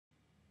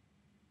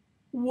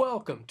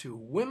Welcome to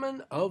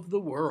Women of the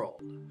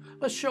World,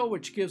 a show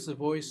which gives a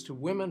voice to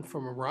women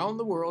from around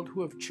the world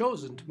who have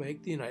chosen to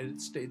make the United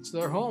States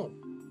their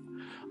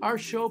home. Our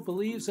show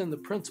believes in the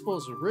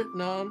principles written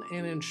on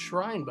and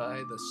enshrined by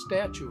the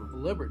Statue of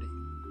Liberty.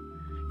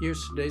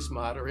 Here's today's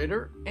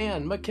moderator,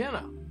 Ann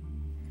McKenna.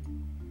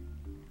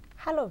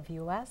 Hello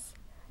viewers,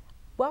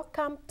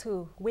 welcome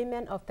to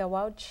Women of the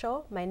World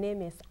show. My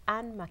name is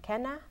Ann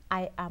McKenna.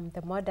 I am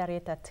the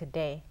moderator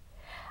today.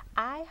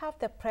 I have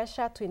the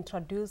pleasure to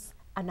introduce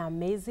an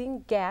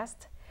amazing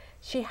guest.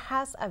 She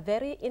has a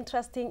very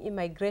interesting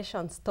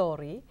immigration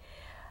story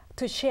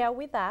to share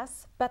with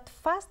us. But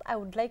first, I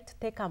would like to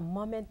take a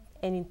moment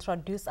and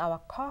introduce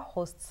our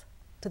co-hosts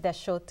to the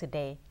show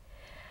today.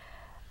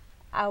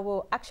 I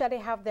will actually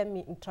have them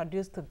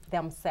introduce to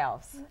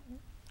themselves.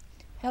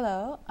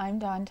 Hello, I'm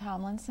Dawn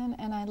Tomlinson,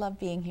 and I love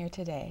being here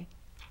today.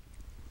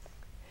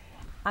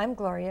 I'm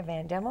Gloria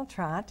Van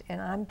Demeltront,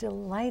 and I'm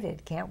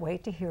delighted, can't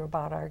wait to hear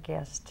about our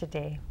guest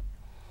today.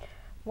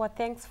 Well,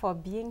 thanks for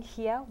being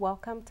here.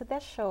 Welcome to the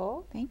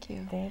show. Thank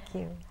you. Thank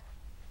you.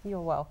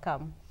 You're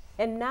welcome.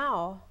 And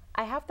now,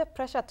 I have the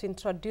pleasure to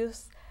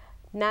introduce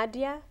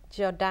Nadia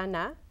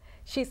Giordana.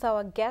 She's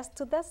our guest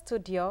to the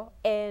studio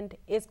and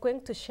is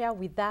going to share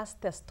with us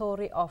the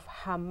story of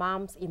her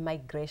mom's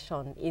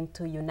immigration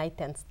into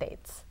United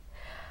States.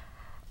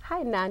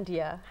 Hi,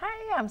 Nadia.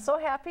 Hi, I'm so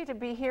happy to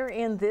be here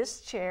in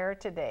this chair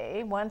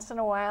today. Once in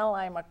a while,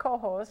 I'm a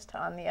co-host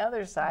on the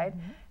other side,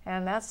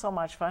 and that's so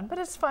much fun. But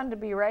it's fun to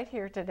be right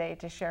here today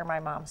to share my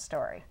mom's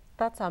story.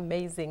 That's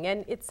amazing.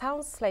 And it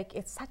sounds like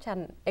it's such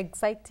an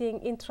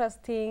exciting,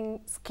 interesting,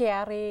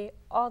 scary,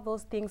 all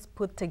those things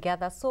put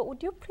together. So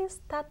would you please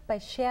start by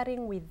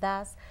sharing with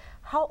us,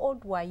 how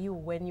old were you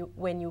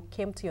when you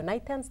came to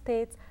United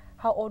States?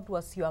 How old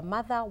was your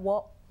mother?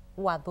 What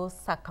were those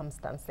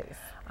circumstances?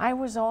 I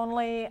was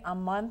only a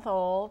month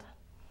old,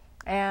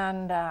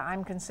 and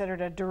I'm considered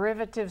a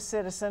derivative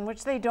citizen,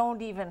 which they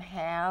don't even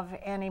have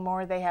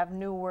anymore. They have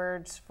new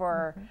words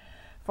for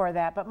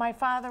that. But my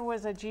father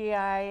was a GI,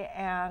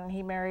 and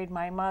he married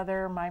my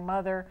mother. My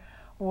mother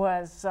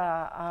was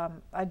a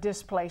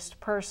displaced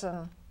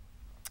person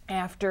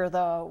after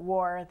the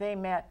war. They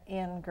met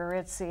in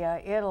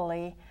Gorizia,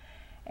 Italy.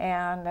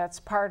 And that's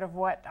part of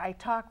what I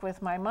talk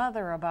with my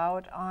mother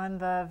about on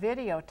the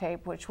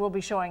videotape, which we'll be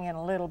showing in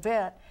a little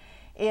bit,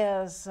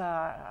 is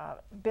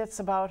bits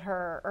about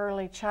her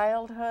early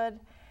childhood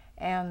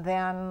and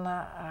then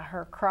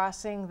her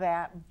crossing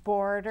that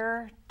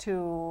border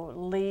to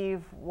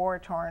leave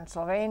war-torn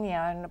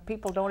Slovenia. And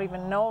people don't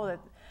even know that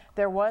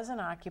there was an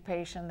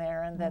occupation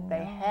there and that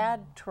they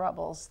had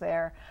troubles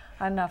there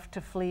enough to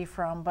flee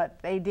from,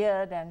 but they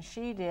did, and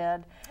she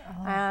did.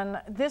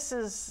 And this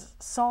is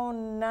so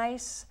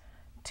nice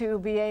to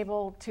be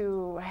able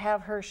to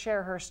have her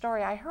share her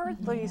story. I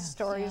heard these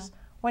stories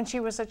when she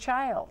was a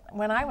child,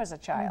 when I was a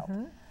child,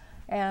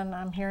 and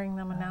I'm hearing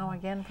them now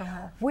again from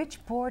her.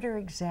 Which border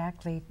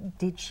exactly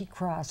did she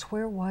cross?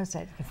 Where was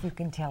it, if you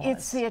can tell us?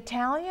 It's the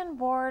Italian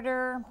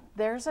border.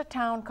 There's a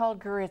town called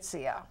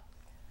Gorizia,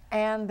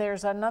 and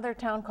there's another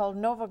town called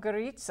Nova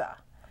Gorica.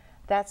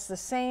 That's the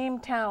same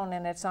town,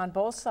 and it's on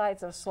both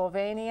sides of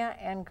Slovenia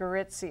and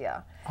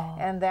Gorizia.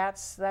 And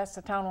that's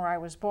the town where I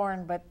was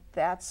born, but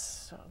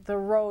that's the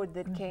road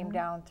that came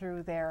down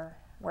through there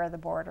where the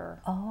border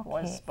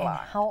was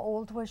blocked. And how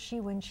old was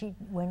she when she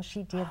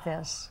did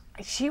this?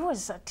 She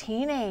was a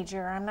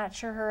teenager. I'm not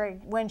sure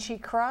when she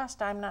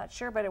crossed, I'm not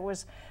sure, but it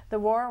was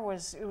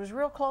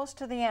real close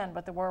to the end,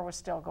 but the war was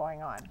still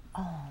going on.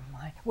 Oh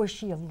my, was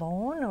she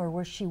alone or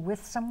was she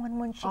with someone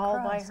when she crossed?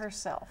 All by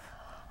herself.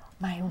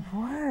 My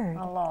word.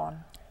 Alone.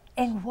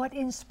 And what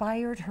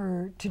inspired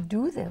her to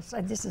do this?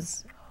 This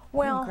is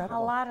incredible.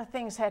 A lot of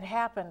things had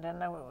happened,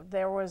 and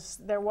there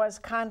was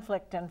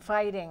conflict and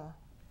fighting,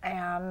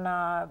 and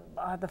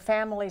the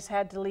families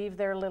had to leave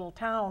their little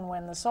town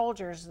when the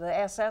soldiers, the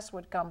SS,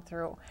 would come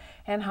through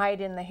and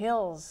hide in the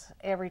hills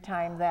every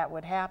time that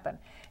would happen.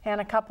 And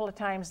a couple of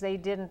times they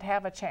didn't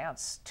have a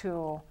chance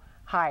to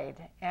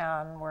hide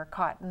and were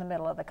caught in the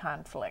middle of the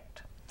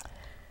conflict.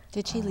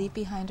 Did she leave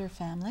behind her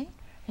family?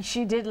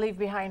 She did leave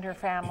behind her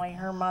family,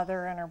 her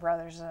mother and her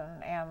brothers,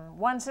 and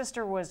one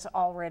sister was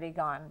already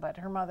gone, but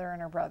her mother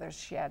and her brothers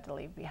she had to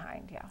leave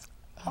behind, yeah.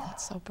 Oh,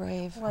 that's so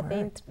brave. Well,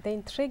 the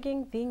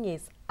intriguing thing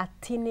is a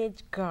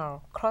teenage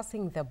girl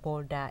crossing the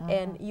border,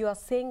 and you are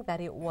saying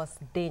that it was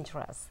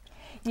dangerous.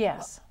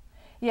 Yes.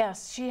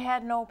 Yes, she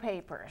had no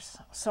papers,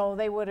 so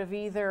they would have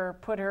either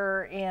put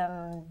her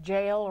in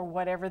jail or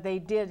whatever they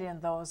did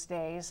in those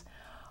days,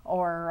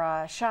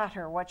 or shot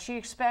her. What she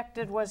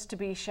expected was to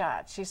be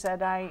shot. She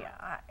said,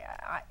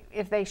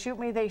 if they shoot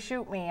me, they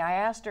shoot me. I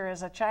asked her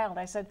as a child,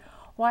 I said,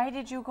 why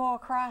did you go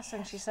across?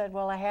 And she said,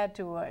 well, I had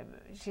to.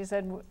 She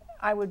said,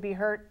 I would be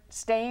hurt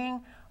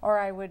staying or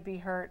I would be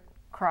hurt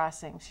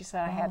crossing. She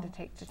said, I had to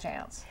take the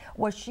chance.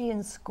 Was she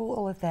in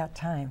school at that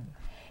time?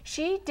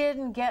 She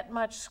didn't get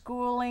much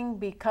schooling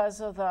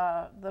because of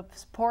the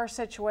poor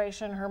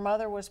situation. Her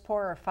mother was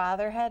poor, her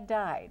father had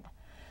died.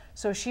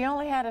 So she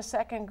only had a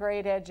second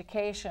grade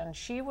education.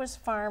 She was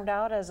farmed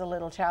out as a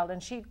little child,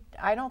 and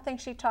I don't think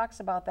she talks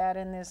about that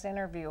in this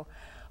interview,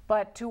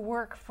 but to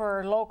work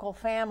for local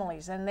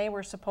families, and they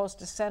were supposed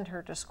to send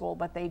her to school,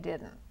 but they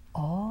didn't.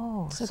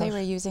 Oh. So they were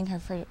using her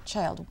for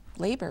child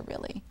labor,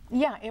 really?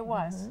 Yeah, it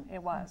was.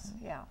 It was,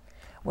 yeah.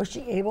 Was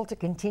she able to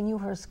continue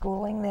her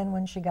schooling then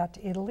when she got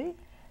to Italy?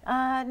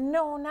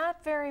 No,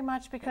 not very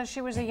much, because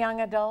she was a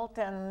young adult,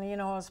 and you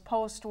know, it was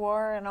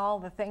post-war and all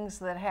the things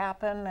that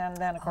happened, and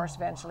then of course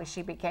eventually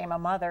she became a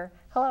mother.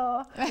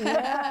 Hello.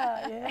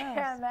 Yeah,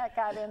 yeah. And that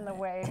got in the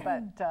way,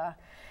 but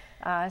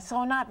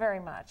so not very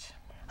much.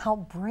 How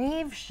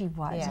brave she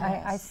was.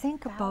 Yes. I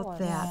think about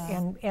that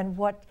and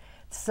what,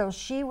 so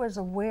she was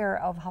aware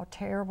of how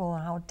terrible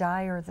and how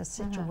dire the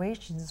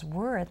situations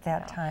were at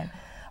that time,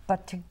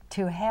 but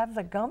to have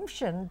the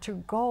gumption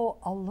to go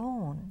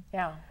alone.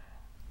 Yeah.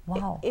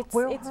 Wow.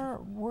 Where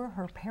were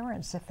her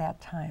parents at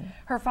that time?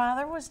 Her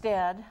father was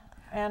dead,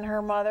 and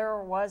her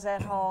mother was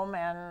at home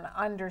and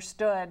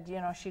understood. You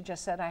know, she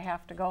just said, I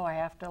have to go, I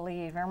have to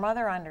leave. Her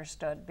mother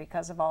understood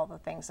because of all the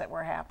things that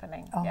were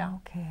happening. Oh, yeah.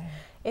 okay.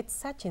 It's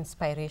such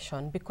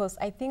inspiration, because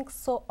I think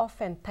so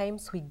often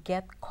times we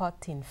get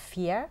caught in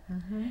fear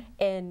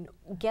and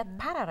get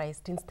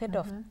paralyzed instead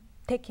of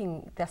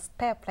taking the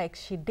step like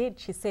she did.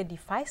 She said,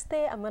 if I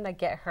stay, I'm going to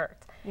get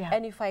hurt. Yeah.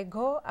 And if I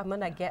go, I'm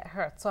going to get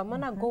hurt. So I'm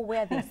going to go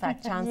where there's a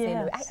chance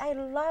anyway. I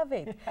love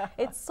it.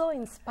 It's so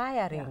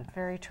inspiring. Yeah,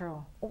 very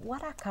true.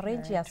 What a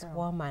courageous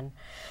woman.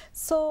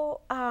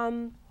 So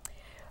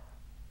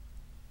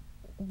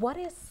what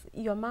is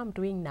your mom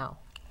doing now?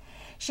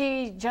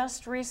 She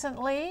just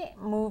recently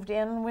moved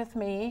in with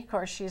me. Of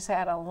course, she's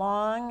had a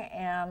long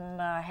and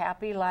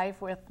happy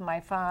life with my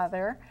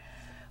father,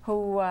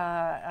 who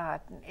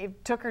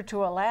it took her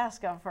to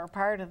Alaska for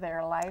part of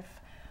their life,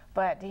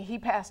 but he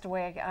passed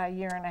away a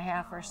year and a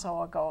half or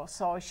so ago.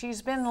 So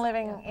she's been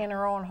living in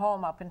her own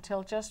home up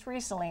until just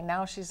recently.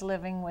 Now she's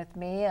living with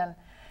me,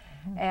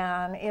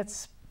 and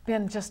it's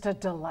been just a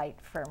delight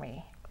for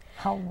me.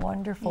 How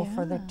wonderful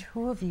for the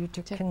two of you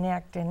to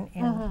connect and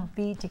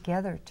be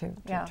together to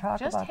talk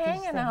just about these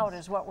hanging things. out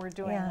is what we're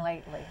doing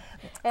lately.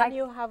 And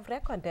you have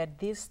recorded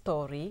this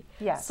story.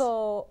 Yes.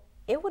 So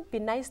it would be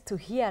nice to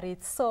hear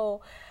it.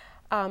 So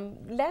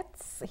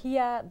let's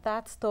hear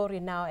that story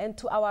now. And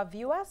to our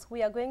viewers,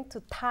 we are going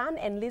to turn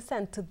and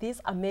listen to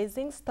this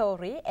amazing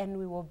story, and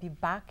we will be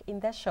back in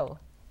the show.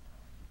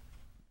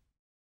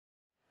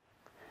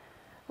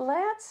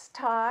 Let's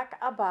talk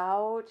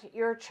about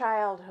your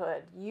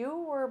childhood.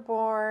 You were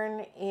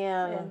born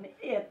in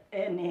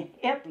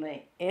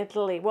Italy.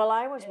 Italy. Well,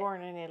 I was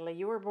born in Italy.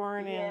 You were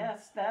born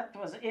Yes, that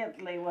was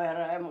Italy where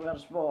I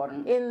was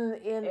born. in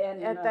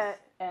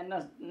And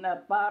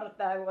the part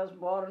I was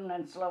born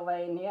in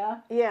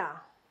Slovenia, yeah,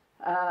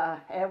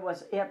 it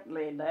was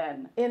Italy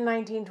then, in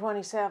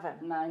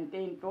 1927.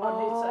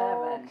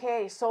 1927.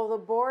 Okay, so the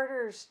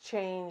borders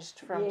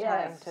changed from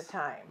time to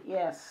time.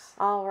 Yes.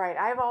 All right,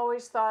 I've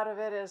always thought of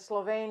it as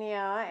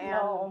Slovenia and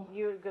No.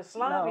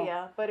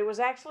 Yugoslavia, but it was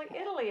actually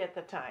Italy at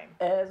the time.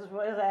 It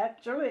was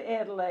actually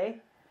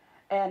Italy,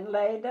 and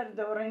later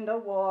during the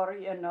war,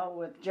 you know,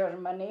 with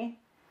Germany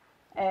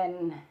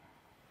and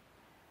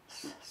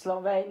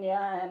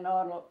Slovenia and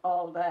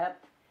all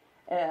that,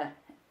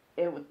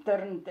 it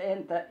turned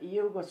into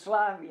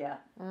Yugoslavia.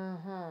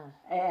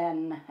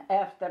 And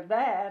after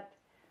that,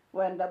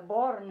 when the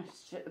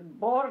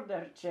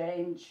border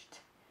changed,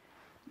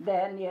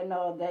 then, you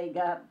know, they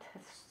got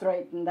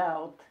straightened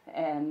out,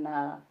 and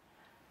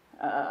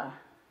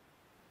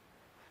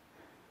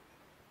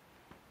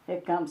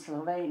here comes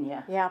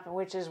Slovenia. Yeah,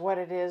 which is what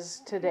it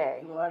is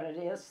today. What it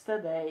is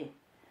today.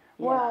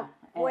 Well,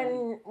 Yeah,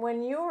 and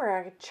when you were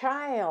a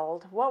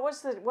child, what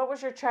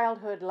was your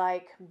childhood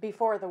like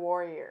before the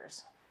war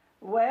years?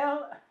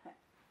 well,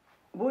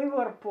 we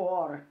were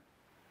poor.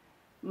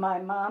 My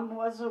mom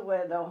was a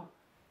widow.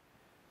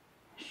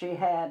 She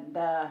had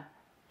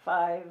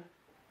 5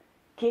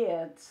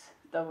 kids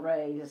to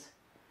raise.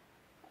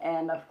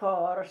 And of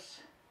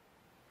course,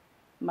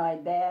 my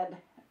dad,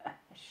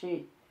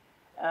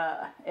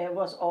 it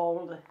was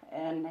old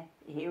and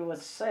he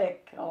was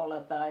sick all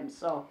the time,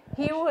 so.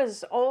 He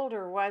was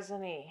older,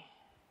 wasn't he?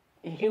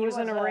 He was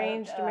an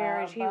arranged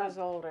marriage. He was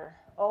older.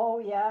 Oh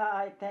yeah,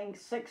 I think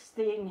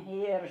 16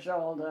 years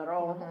older,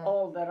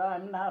 older,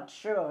 I'm not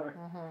sure.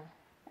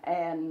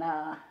 And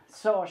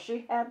so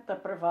she had to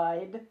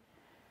provide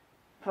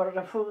for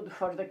the food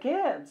for the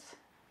kids.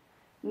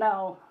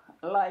 Now,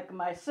 like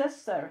my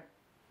sister,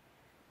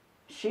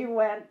 she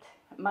went,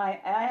 my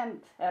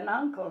aunt and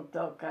uncle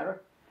took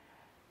her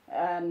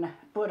and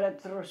put her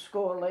through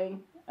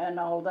schooling and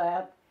all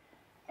that.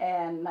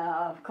 And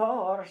of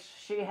course,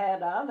 she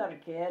had other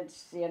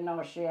kids, you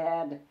know, she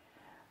had,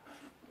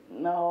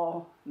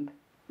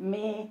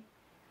 me,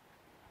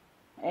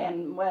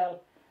 and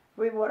well,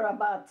 we were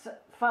about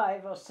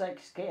 5 or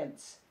 6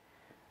 kids.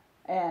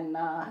 And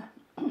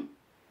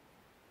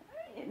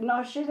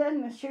no, she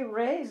didn't, she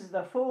raised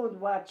the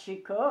food what she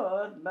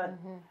could, but,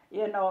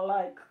 you know,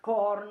 like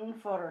corn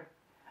for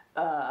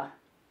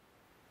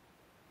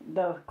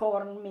the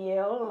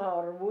cornmeal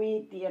or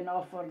wheat, you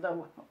know, for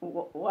the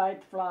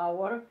white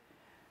flour.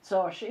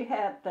 So she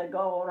had to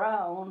go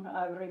around.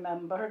 I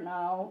remember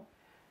now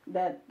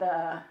that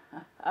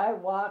I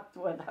walked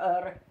with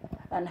her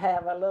and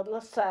have a little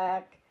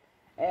sack,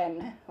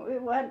 and we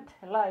went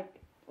like,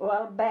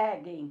 well,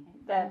 bagging.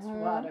 That's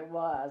what it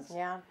was.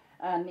 Yeah.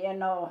 And you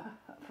know,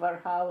 for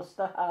house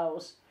to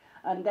house,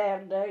 and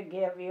there they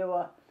give you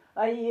a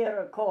ear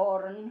of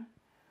corn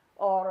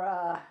or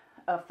a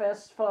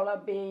fistful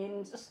of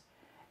beans,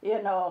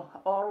 you know,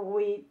 or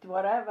wheat,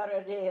 whatever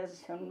it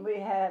is. And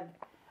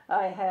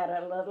I had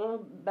a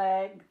little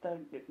bag to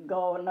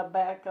go in the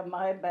back of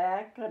my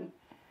back,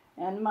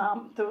 and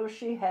Mom too,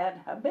 she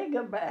had a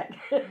bigger bag.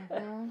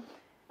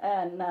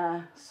 And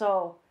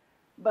so,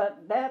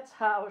 but that's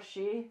how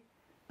she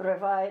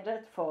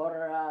provided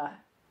for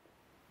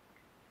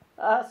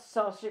us,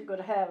 so she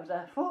could have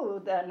the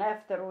food. And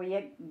after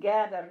we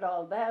gathered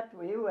all that,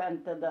 we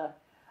went to the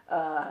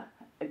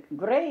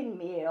grain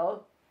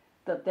mill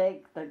to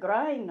take the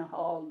grind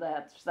all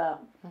that stuff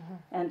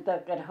and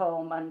took it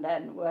home. And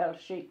then, well,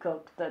 she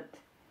cooked it,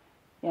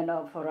 you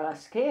know, for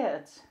us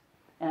kids.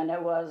 And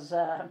it was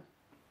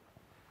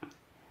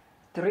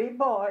 3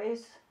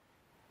 boys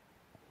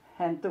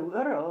and 2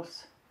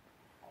 girls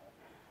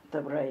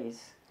to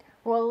raise.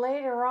 Well,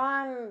 later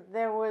on,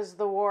 there was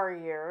the war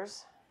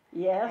years.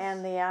 Yes.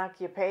 And the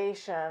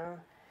occupation,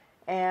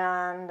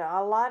 and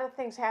a lot of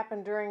things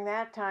happened during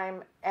that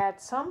time.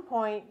 At some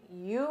point,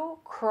 you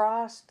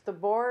crossed the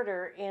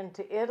border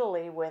into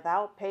Italy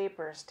without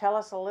papers. Tell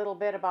us a little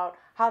bit about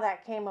how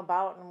that came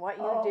about and what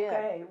you did.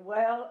 Okay,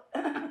 well,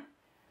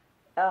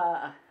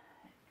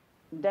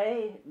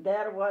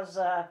 there was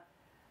a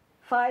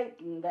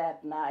fighting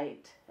that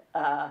night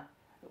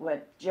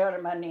with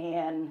Germany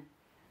and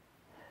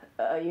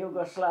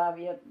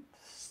Yugoslavia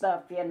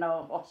stuff, you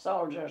know,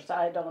 soldiers.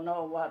 I don't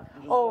know what.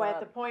 Oh, at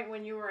the point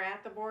when you were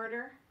at the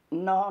border?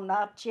 No,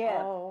 not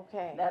yet. Oh,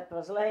 okay. That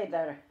was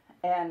later.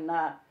 And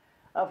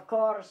of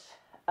course,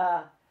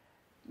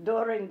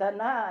 during the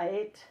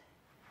night,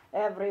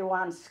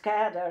 everyone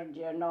scattered,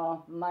 you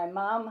know. My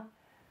mom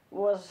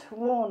was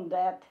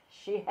wounded.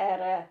 She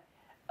had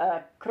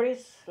a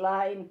crease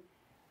line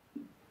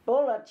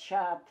bullet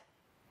shot.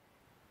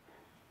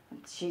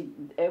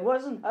 It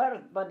wasn't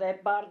hurt, but they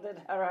parted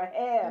her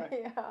hair.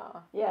 Yeah.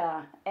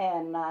 Yeah,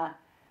 and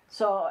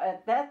so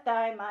at that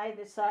time I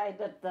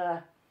decided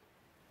to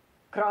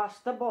cross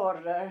the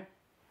border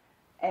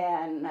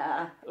and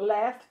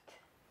left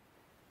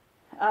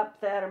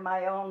up there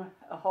my own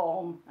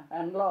home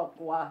in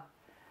Lokwa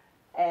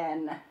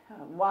and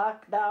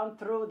walked down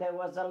through. There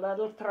was a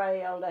little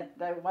trail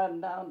that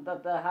went down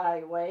to the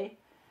highway,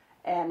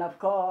 and of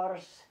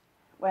course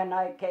when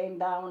I came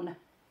down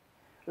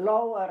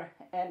lower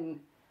in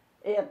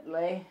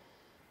Italy,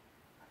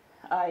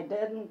 I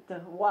didn't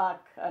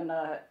walk on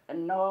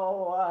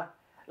no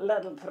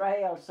little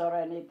trails or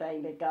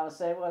anything because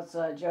there was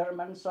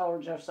German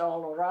soldiers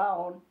all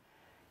around.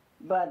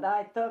 But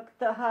I took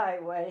the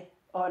highway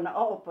on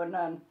open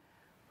and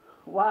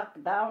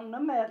walked down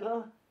the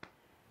middle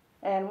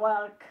and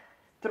walked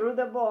through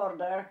the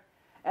border.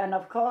 And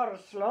of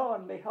course, lo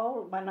and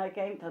behold, when I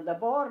came to the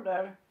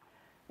border,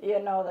 you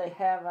know, they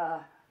have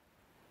a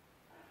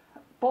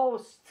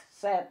post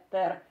set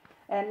there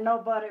and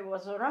nobody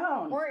was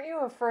around. Weren't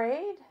you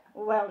afraid?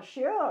 Well,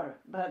 sure,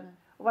 but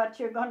what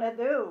you gonna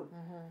do?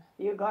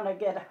 You're gonna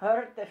get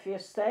hurt if you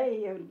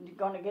stay, you're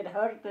gonna get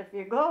hurt if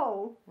you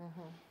go.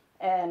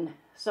 And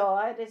so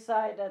I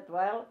decided,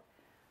 well,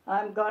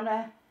 I'm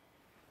gonna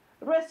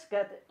risk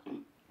it.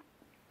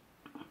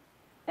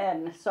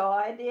 And so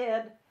I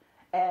did,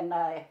 and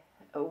I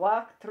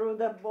walked through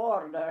the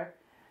border.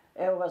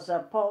 It was a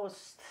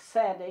post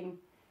setting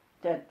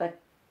that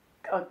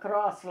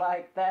across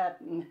like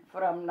that, and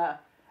from the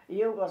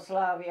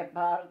Yugoslavia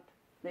part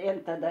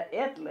into the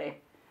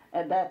Italy,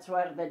 and that's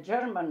where the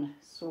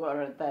Germans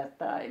were at that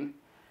time.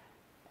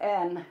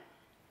 And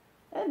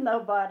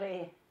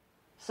nobody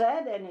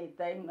said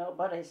anything,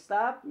 nobody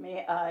stopped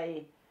me.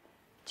 I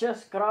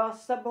just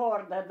crossed the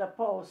border, the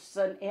posts,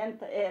 and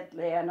into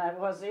Italy, and I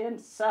was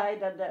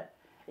inside of the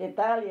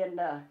Italian,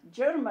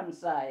 German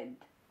side.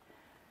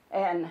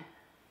 And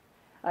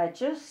I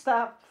just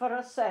stopped for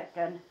a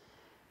second.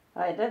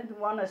 I didn't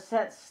want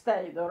to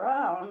stay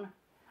around.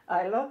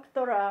 I looked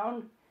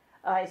around.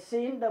 I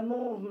seen the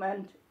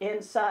movement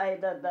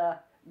inside of the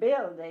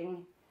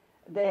building.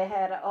 They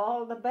had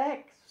all the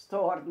backs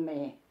toward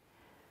me.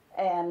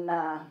 And,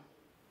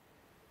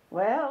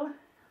 well,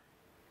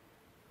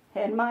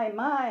 in my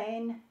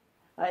mind,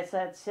 I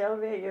said,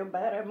 Sylvia, you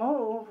better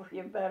move,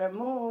 you better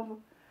move.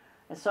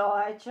 So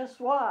I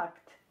just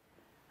walked.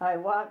 I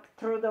walked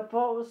through the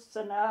posts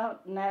and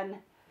out, and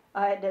then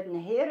I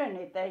didn't hear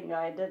anything.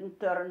 I didn't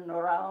turn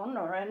around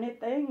or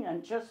anything,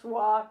 and just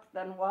walked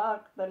and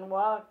walked and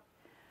walked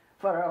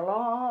for a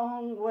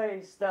long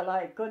ways till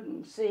I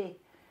couldn't see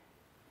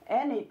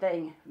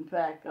anything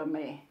back of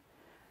me.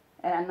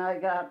 And I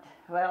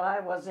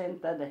was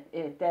into the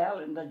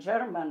Italian, the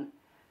German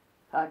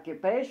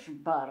occupation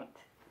part.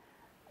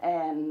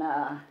 And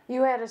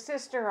you had a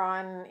sister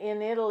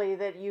in Italy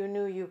that you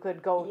knew you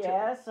could go to.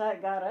 yes, I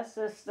got a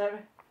sister,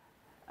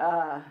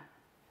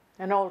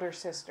 An older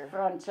sister.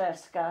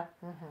 Francesca.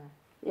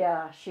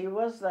 Yeah, she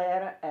was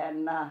there,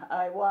 and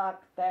I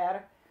walked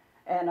there.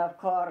 And of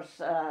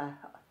course,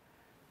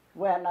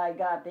 when I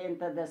got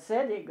into the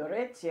city,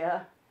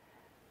 Gorizia,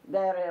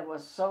 there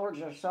was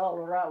soldiers all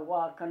around,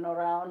 walking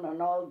around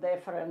in all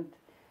different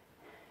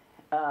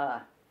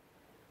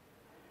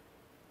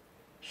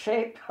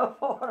shape or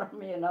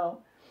form, you know.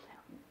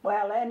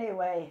 Well,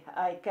 anyway,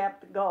 I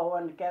kept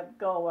going,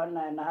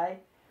 and I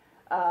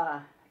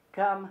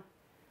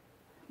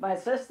my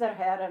sister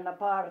had an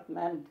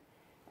apartment.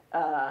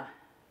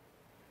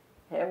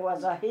 It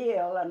was a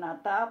hill, and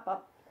on top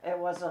of it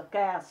was a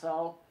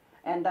castle,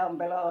 and down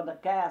below the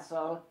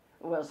castle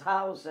was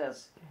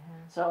houses.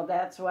 So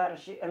that's where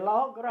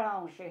low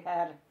ground, she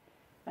had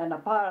an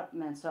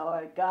apartment. So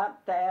I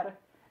got there,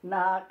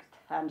 knocked,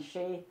 and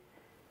she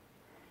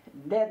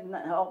didn't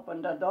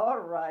open the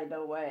door right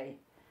away.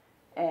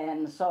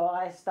 And so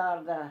I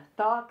started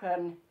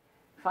talking.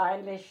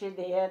 Finally she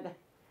did,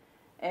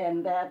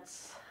 and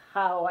that's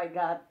how I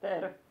got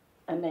there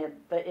in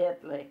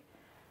Italy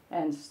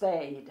and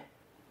stayed.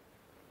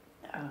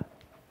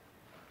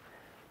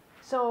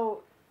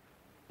 So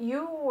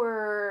you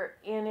were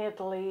in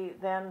Italy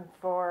then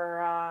for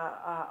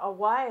a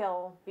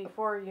while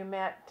before you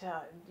met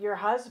your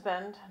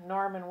husband,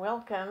 Norman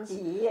Wilkins.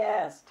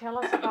 Yes. Tell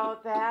us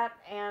about that,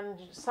 and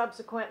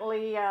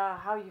subsequently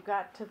how you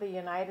got to the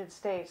United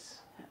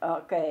States.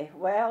 Okay,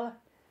 well,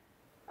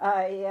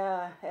 I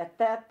at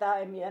that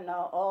time, you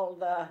know, all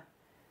the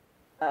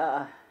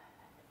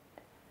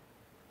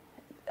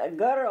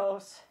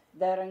girls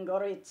there in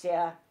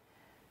Gorizia,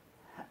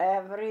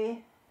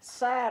 every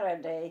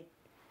Saturday,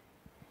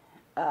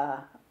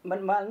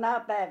 well,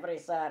 not every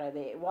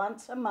Saturday,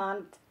 once a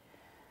month,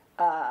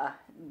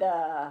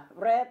 the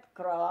Red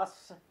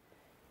Cross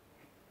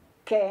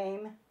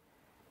came,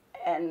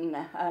 and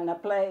a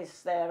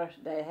place there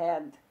they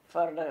had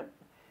for the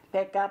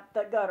pick up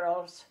the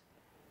girls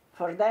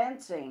for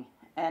dancing,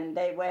 and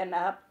they went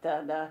up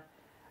to the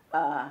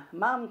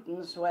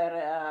mountains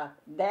where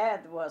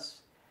Dad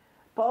was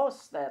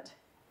posted,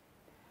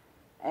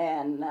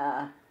 and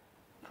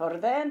for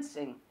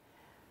dancing.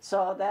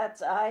 So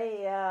that's,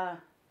 I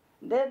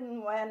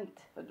didn't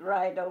went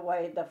right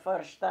away the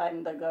first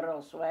time the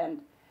girls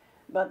went,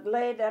 but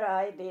later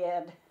I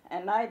did,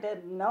 and I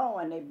didn't know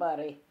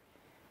anybody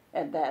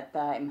at that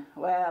time.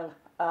 Well,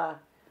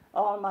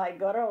 all my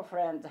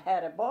girlfriends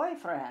had a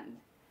boyfriend,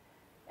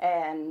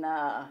 and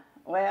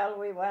well,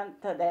 we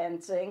went to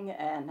dancing,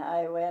 and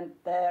I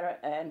went there,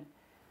 and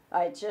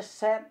I just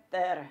sat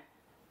there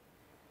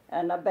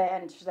on a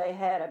bench. They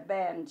had a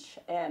bench,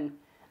 and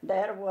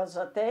there was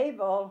a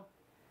table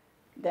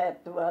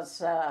that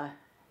was a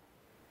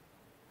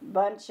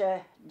bunch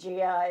of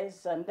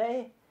GIs, and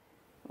they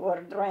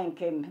were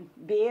drinking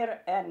beer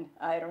and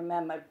I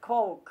remember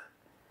Coke.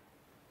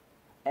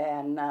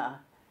 And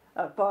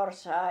of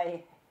course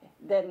I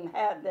didn't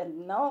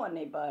know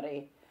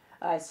anybody.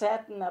 I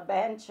sat on a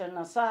bench on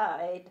the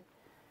side,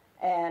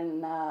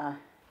 and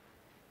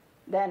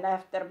then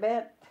after a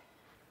bit,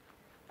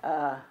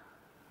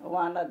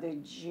 one of the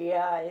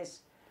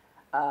GIs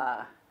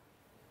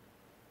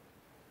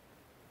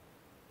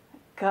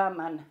come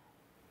and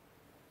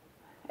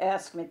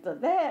asked me to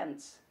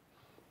dance.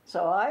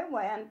 So I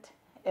went.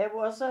 It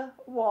was a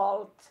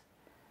waltz,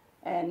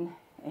 and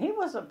he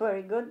was a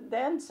very good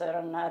dancer,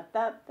 and at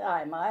that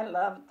time I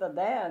loved to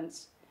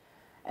dance.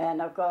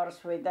 And of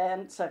course we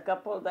danced a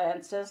couple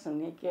dances,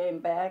 and he came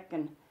back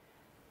and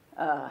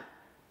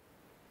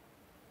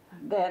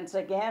danced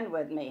again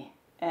with me.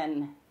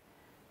 And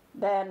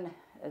then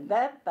at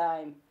that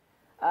time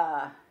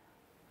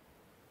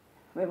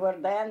we were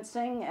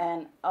dancing,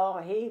 and oh,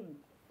 he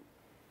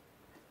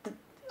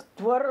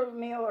twirled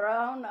me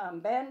around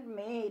and bent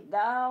me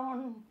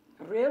down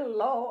real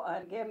low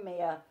and gave me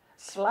a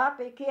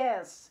sloppy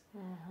kiss.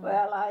 Mm-hmm.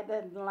 Well, I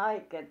didn't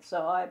like it,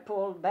 so I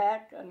pulled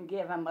back and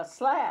gave him a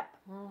slap.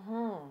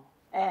 Mm-hmm.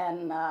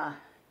 And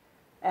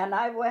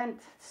I went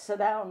to sit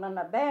down on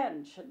a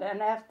bench.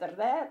 Then after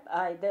that,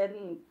 I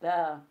didn't,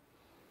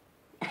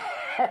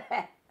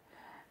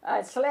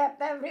 I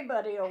slapped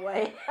everybody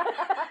away.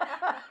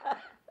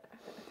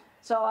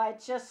 So I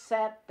just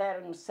sat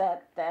there,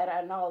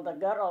 and all the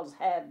girls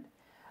had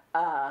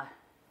a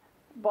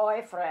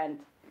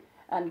boyfriend,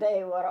 and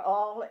they were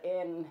all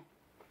in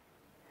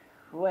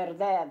where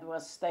Dad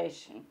was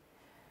stationed.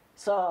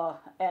 So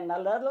in a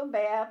little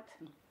bit,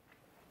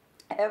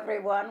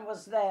 everyone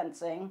was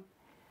dancing.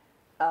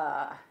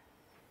 Dad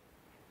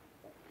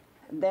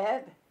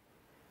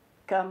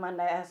come and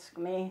ask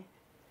me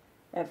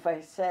if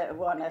I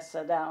want to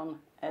sit down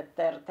at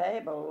their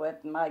table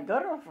with my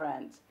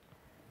girlfriends.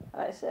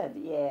 I said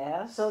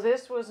yes. So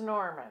this was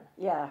Norman?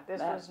 Yeah.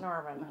 This was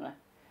Norman.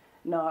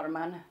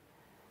 Norman.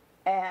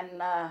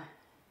 And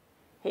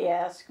he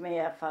asked me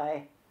if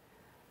I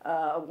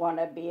want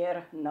a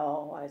beer.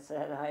 No, I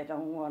said, I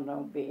don't want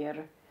no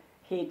beer.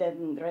 He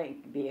didn't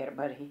drink beer,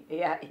 but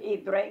he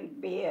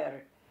drank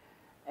beer.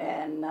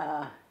 And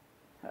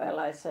well,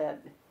 I said,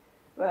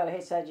 well,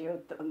 he said,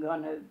 you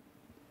gonna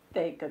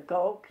take a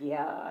Coke?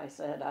 Yeah, I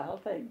said, I'll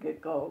take a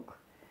Coke.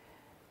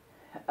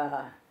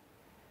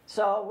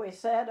 So we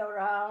sat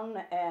around,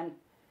 and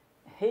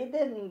he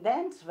didn't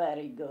dance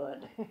very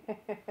good.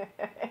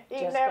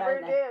 He Just never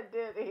kinda-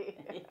 did he?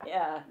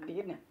 Yeah,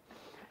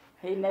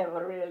 he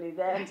never really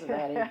danced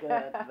very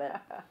good.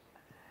 But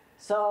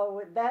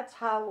so that's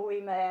how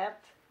we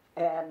met,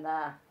 and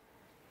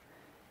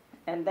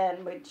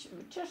then we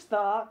just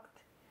talked,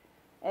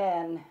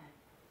 and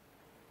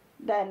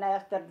then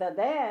after the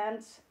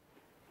dance,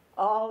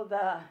 of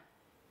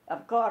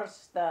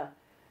course, the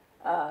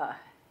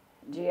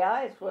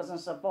GIs wasn't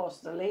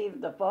supposed to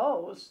leave the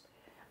post,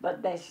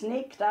 but they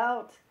sneaked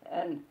out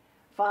and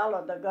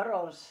followed the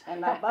girls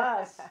in a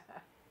bus,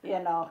 you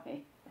know,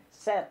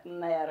 sitting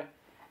there.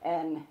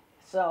 And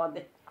so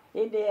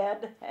he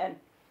did, and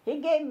he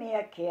gave me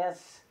a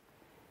kiss,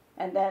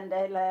 and then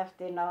they left,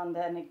 you know, and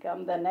then he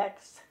come the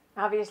next.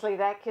 Obviously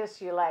that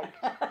kiss you liked.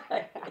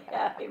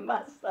 Yeah, he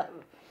must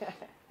have.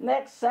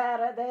 Next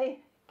Saturday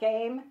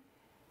came,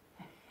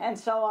 and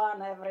so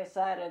on every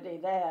Saturday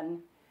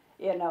then.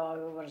 You know, I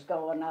was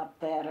going up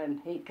there, and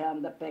he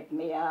come to pick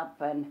me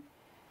up, and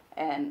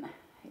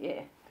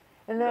yeah.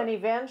 And then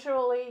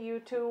eventually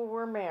you two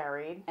were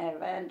married.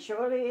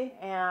 Eventually,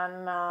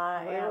 And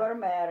we were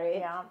married.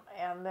 Yeah,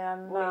 and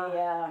then well,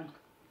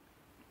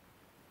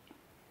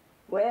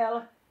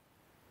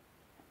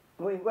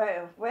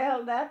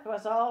 that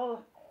was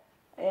all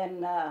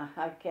in,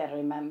 I can't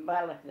remember,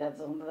 well, that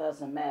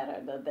doesn't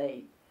matter the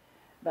date.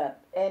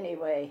 But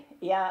anyway,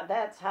 yeah,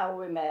 that's how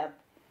we met.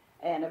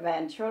 And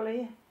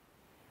eventually,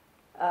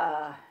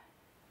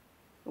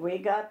 we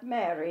got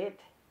married.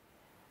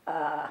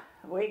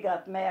 We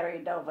got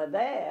married over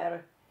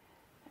there.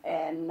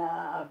 And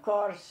of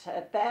course,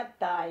 at that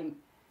time,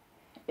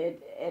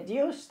 it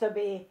used to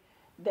be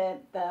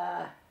that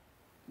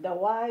the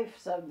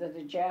wives of the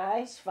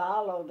GIs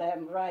follow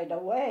them right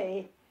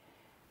away,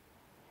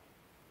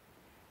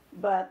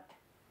 but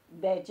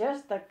they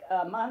just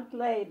a month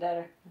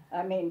later,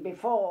 I mean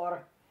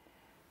before,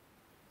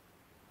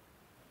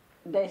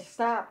 they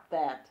stopped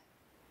that.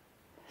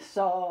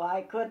 So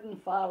I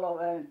couldn't follow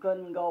and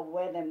couldn't go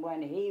with him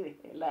when he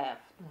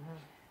left. Mm-hmm.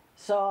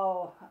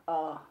 So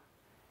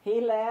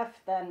he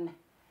left, and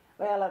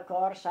well, of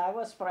course, I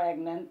was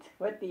pregnant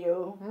with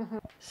you. Mm-hmm.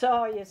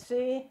 So you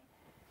see,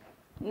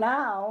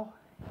 now,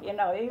 you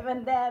know,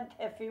 even that,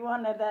 if he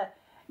wanted to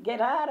get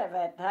out of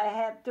it, I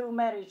had 2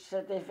 marriage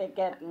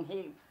certificates, and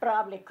he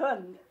probably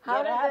couldn't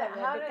get out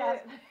of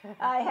it because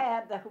I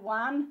had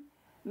one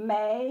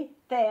May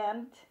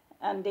 10th,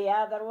 and the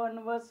other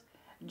one was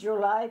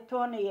July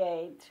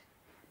 28th.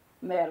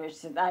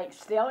 Marriage. I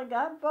still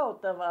got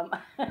both of them.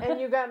 And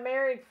you got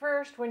married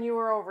first when you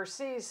were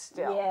overseas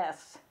still?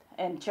 Yes,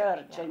 in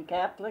church, in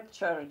Catholic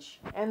church.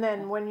 And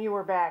then when you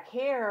were back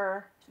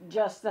here?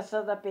 Justice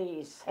of the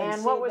Peace.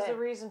 And what was the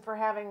reason for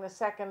having the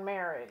second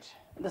marriage?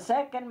 The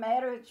second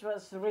marriage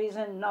was the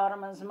reason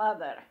Norman's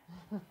mother.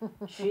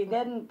 She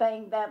didn't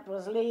think that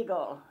was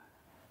legal.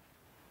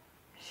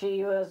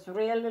 She was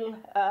really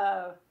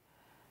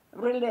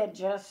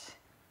religious,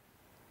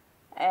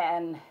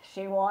 and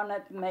she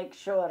wanted to make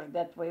sure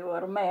that we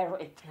were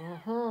married.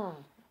 Mm-hmm.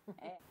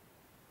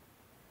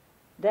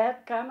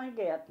 Dad come and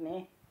get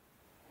me,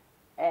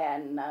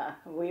 and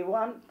we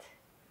went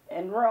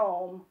in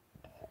Rome.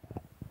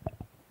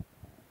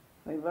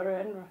 We were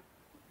in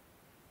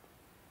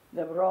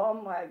the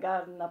Rome. I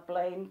got on a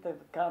plane to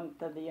come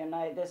to the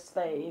United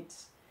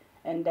States,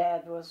 and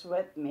Dad was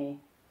with me.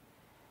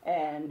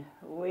 And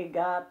we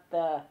got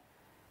the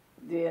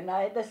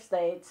United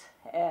States,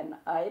 and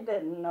I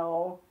didn't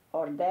know,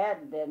 or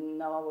Dad didn't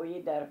know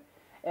either,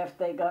 if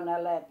they're gonna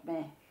let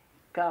me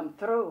come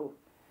through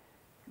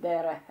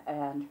there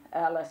at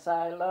Ellis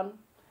Island.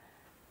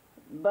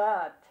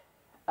 But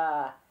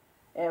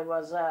it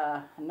was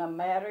an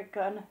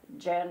American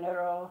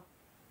general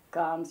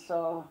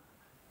consul.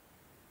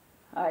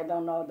 I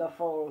don't know the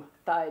full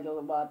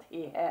title what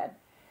he had.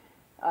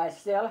 I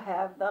still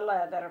have the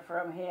letter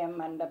from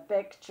him and the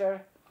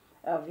picture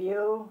of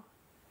you,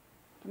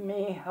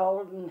 me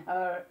holding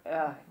her,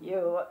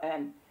 you,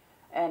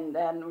 and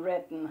then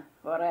written,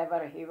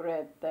 whatever he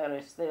read there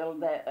is still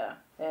there.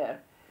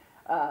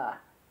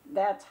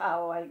 That's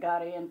how I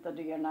got into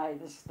the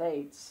United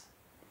States.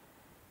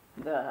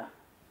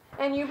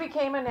 And you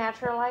became a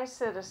naturalized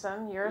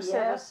citizen. You're a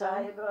citizen. Yes,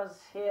 I was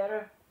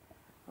here.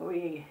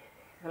 We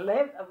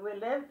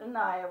lived in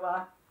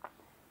Iowa,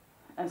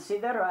 in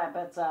Cedar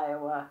Rapids,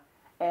 Iowa,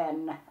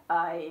 and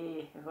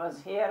I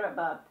was here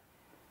about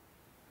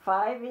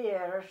 5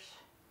 years.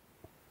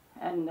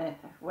 And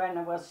when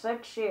it was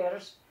 6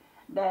 years,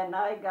 then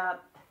I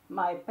got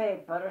my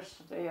papers,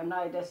 the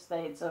United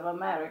States of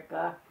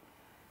America,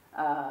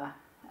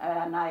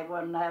 and I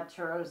was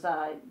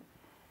naturalized.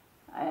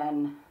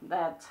 And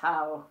that's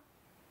how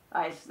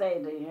I stayed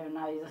in the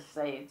United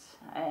States.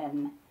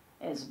 And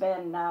it's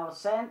been now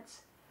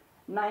since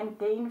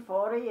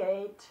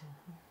 1948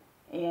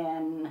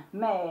 in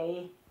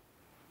May.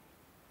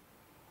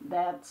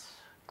 That's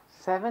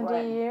 70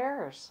 when-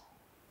 years.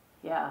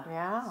 Yeah.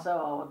 Yeah.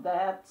 So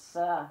that's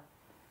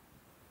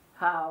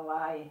how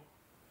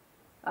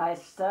I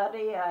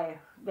study. I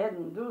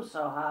didn't do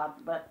so hard,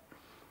 but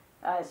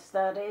I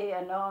study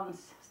and on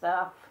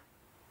stuff,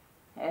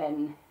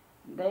 and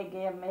they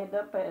gave me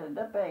the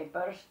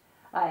papers.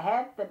 I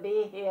had to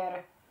be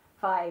here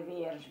 5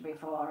 years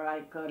before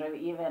I could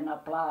even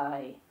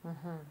apply.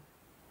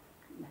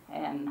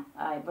 And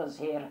I was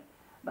here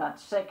about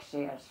 6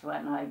 years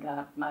when I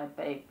got my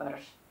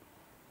papers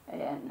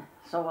and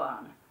so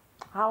on.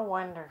 How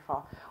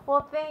wonderful.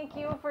 Well, thank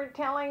you for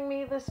telling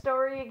me the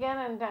story again,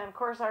 and of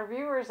course our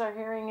viewers are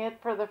hearing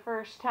it for the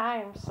first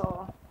time,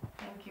 so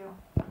thank you.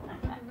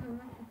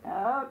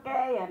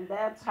 Okay, and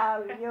that's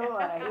how you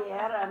are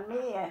here and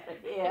me are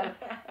here.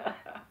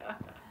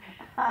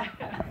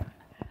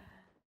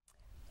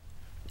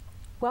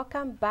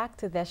 Welcome back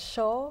to the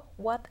show.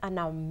 What an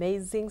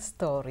amazing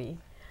story.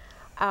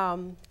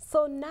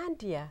 So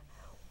Nadia,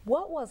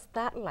 what was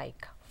that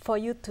like for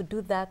you to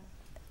do that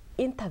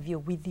interview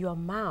with your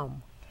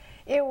mom?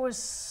 It was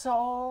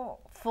so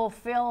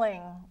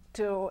fulfilling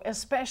to,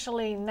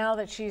 especially now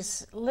that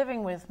she's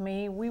living with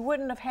me, we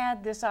wouldn't have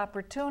had this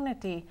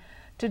opportunity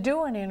to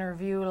do an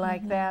interview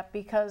like that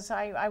because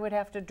I would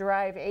have to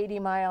drive 80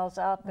 miles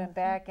up and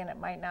back, and it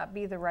might not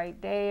be the right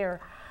day,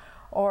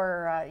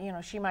 or you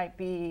know, she might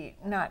be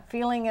not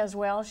feeling as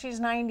well. She's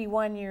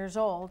 91 years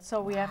old,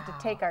 so we have to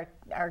take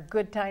our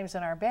good times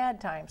and our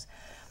bad times.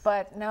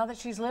 But now that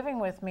she's living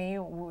with me,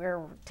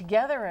 we're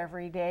together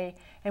every day,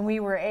 and we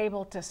were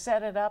able to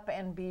set it up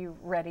and be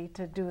ready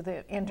to do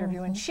the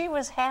interview. And she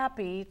was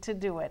happy to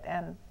do it,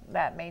 and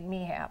that made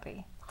me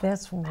happy.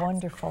 That's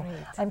wonderful.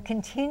 I'm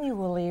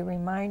continually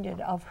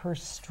reminded of her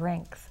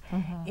strength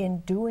in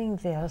doing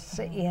this,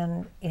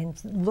 in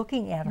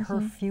looking at her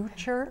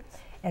future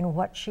and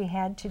what she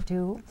had to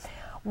do.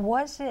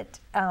 Was it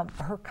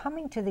her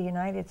coming to the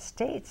United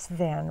States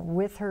then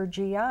with her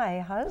GI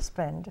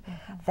husband?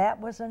 That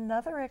was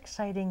another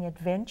exciting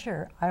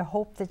adventure. I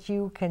hope that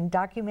you can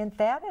document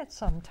that at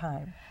some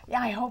time.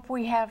 Yeah, I hope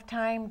we have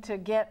time to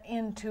get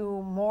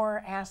into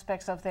more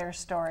aspects of their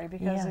story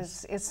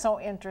because it's so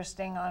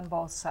interesting on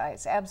both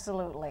sides.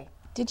 Absolutely.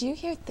 Did you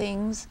hear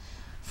things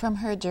from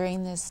her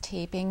during this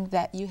taping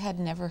that you had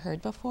never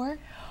heard before?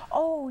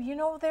 Oh, you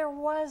know, there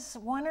was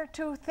one or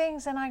two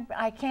things, and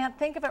I can't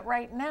think of it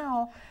right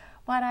now,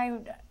 but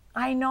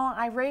I know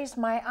I raised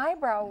my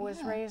eyebrow,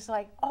 was raised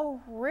like,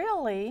 oh,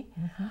 really?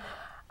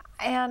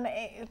 And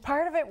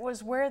part of it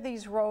was where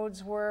these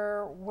roads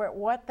were,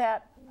 what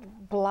that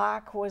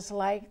block was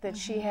like that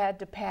she had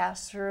to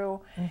pass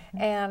through,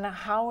 and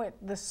how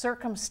the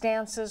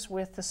circumstances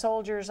with the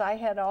soldiers. I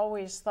had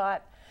always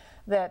thought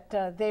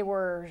that they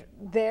were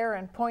there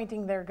and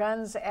pointing their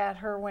guns at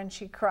her when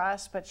she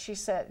crossed, but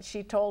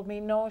she told me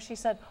no. She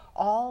said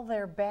all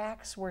their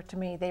backs were to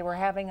me. They were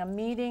having a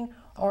meeting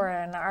or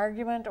an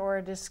argument or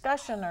a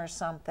discussion or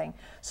something,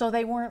 so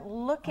they weren't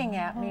looking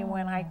at me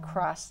when I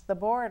crossed the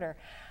border.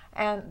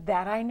 And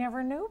that I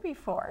never knew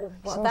before.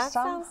 Well, So that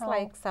somehow- sounds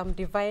like some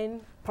divine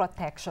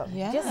protection.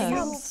 Yes. Just some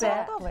sort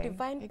Exactly. of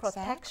divine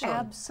protection.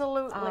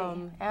 Absolutely,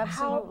 How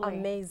absolutely.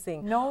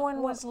 amazing. No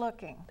one was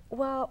looking.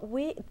 Well,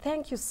 we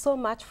thank you so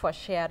much for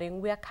sharing.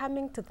 We are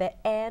coming to the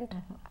end.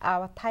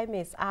 Our time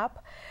is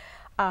up.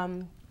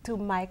 To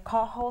my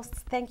co-hosts,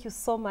 thank you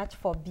so much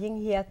for being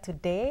here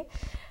today.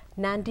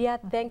 Nadia,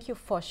 thank you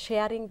for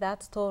sharing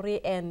that story,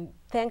 and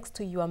thanks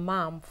to your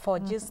mom for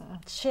just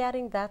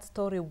sharing that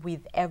story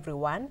with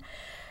everyone.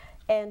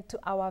 And to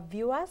our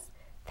viewers,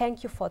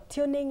 thank you for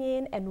tuning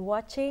in and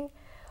watching.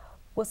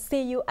 We'll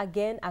see you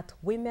again at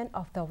Women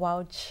of the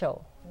World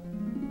show.